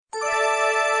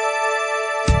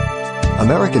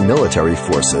American military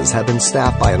forces have been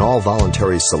staffed by an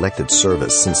all-voluntary selected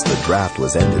service since the draft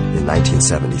was ended in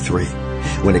 1973.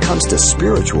 When it comes to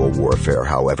spiritual warfare,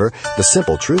 however, the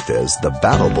simple truth is the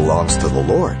battle belongs to the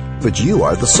Lord, but you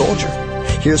are the soldier.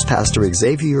 Here's Pastor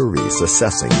Xavier Reese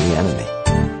assessing the enemy.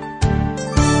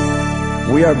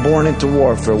 We are born into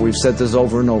warfare. We've said this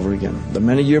over and over again. The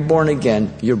minute you're born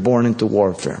again, you're born into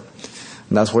warfare.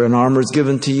 And that's why an armor is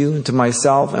given to you and to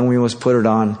myself, and we must put it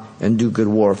on and do good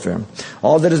warfare.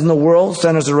 All that is in the world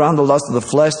centers around the lust of the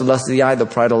flesh, the lust of the eye, the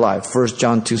pride of life. 1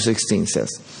 John 2:16 says.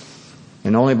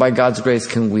 And only by God's grace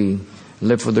can we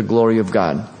live for the glory of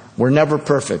God. We're never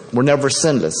perfect. We're never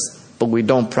sinless. But we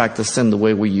don't practice sin the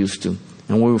way we used to.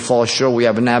 And when we fall short, we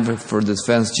have an advocate for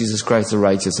defense, Jesus Christ the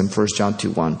righteous, in 1 John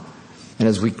 2:1. And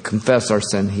as we confess our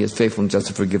sin, He is faithful and just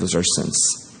to forgive us our sins.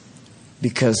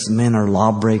 Because men are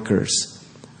lawbreakers.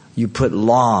 You put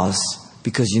laws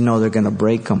because you know they're going to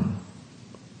break them.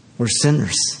 We're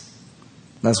sinners.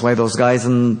 That's why those guys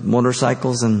in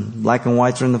motorcycles and black and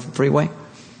whites are in the freeway.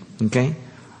 Okay?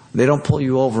 They don't pull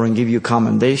you over and give you a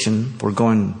commendation for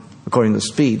going according to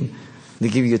speed. They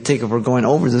give you a ticket for going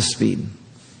over the speed.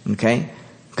 Okay?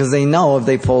 Because they know if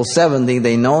they pull 70,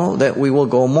 they know that we will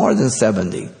go more than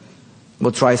 70.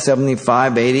 We'll try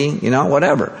 75, 80,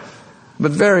 whatever.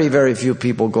 But very, very few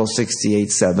people go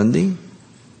 68, 70.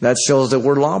 That shows that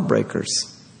we're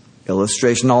lawbreakers.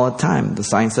 Illustration all the time. The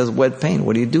sign says wet paint.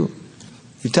 What do?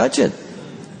 You touch it.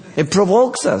 It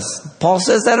provokes us. Paul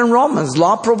says that in Romans.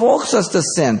 Law provokes us to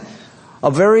sin. A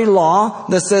very law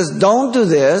that says don't do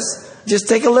this. Just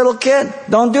take a little kid.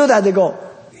 Don't do that. They go.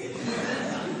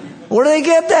 Where do they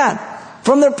get that?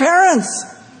 From their parents.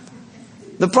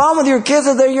 The problem with your kids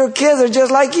is they're your kids. They're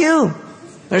just like you.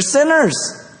 They're sinners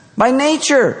by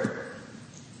nature.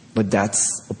 But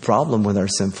that's a problem with our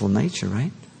sinful nature,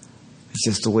 right? It's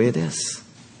just the way it is.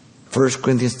 1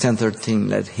 Corinthians 10:13.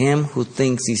 Let him who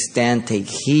thinks he stand take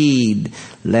heed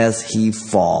lest he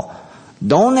fall.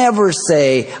 Don't ever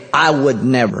say, I would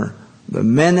never. The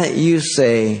minute you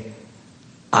say,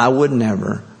 I would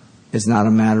never, it's not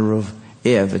a matter of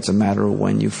if, it's a matter of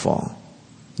when you fall.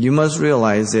 You must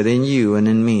realize that in you and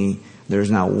in me, there's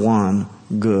not one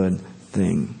good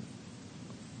thing.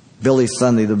 Billy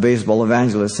Sunday, the baseball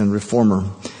evangelist and reformer,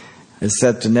 is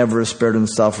said to never have spared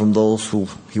himself from those who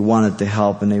he wanted to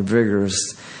help in a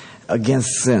vigorous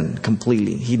against sin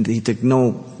completely. He took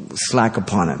no slack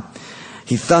upon it.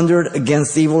 He thundered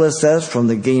against evil, it says, from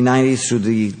the gay 90s through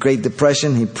the Great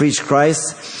Depression. He preached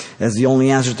Christ as the only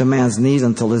answer to man's needs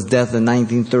until his death in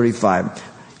 1935.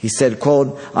 He said,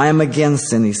 quote, I am against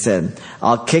sin, he said.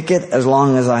 I'll kick it as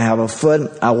long as I have a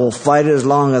foot. I will fight it as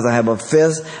long as I have a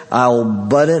fist. I will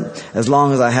butt it as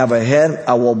long as I have a head.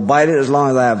 I will bite it as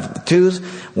long as I have teeth.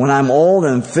 When I'm old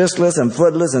and fistless and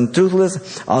footless and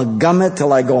toothless, I'll gum it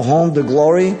till I go home to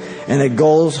glory, and it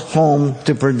goes home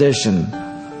to perdition.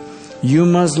 You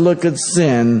must look at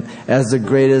sin as the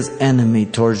greatest enemy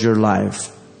towards your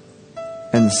life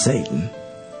and Satan.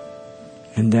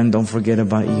 And then don't forget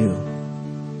about you.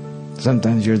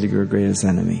 Sometimes you're your greatest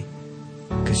enemy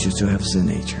because you still have sin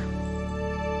nature.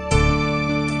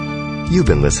 You've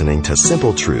been listening to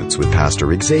Simple Truths with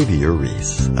Pastor Xavier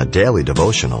Reese, a daily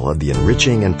devotional of the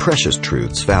enriching and precious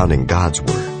truths found in God's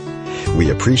Word.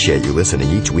 We appreciate you listening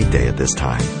each weekday at this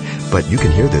time, but you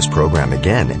can hear this program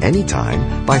again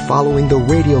anytime by following the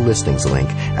radio listings link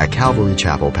at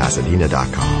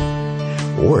CalvaryChapelPasadena.com.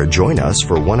 Or join us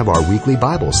for one of our weekly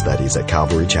Bible studies at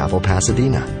Calvary Chapel,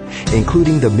 Pasadena,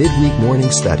 including the midweek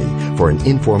morning study for an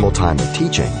informal time of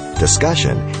teaching,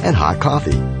 discussion, and hot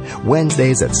coffee,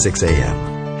 Wednesdays at 6 a.m.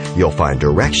 You'll find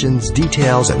directions,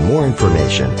 details, and more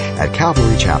information at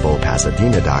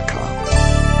CalvaryChapelPasadena.com.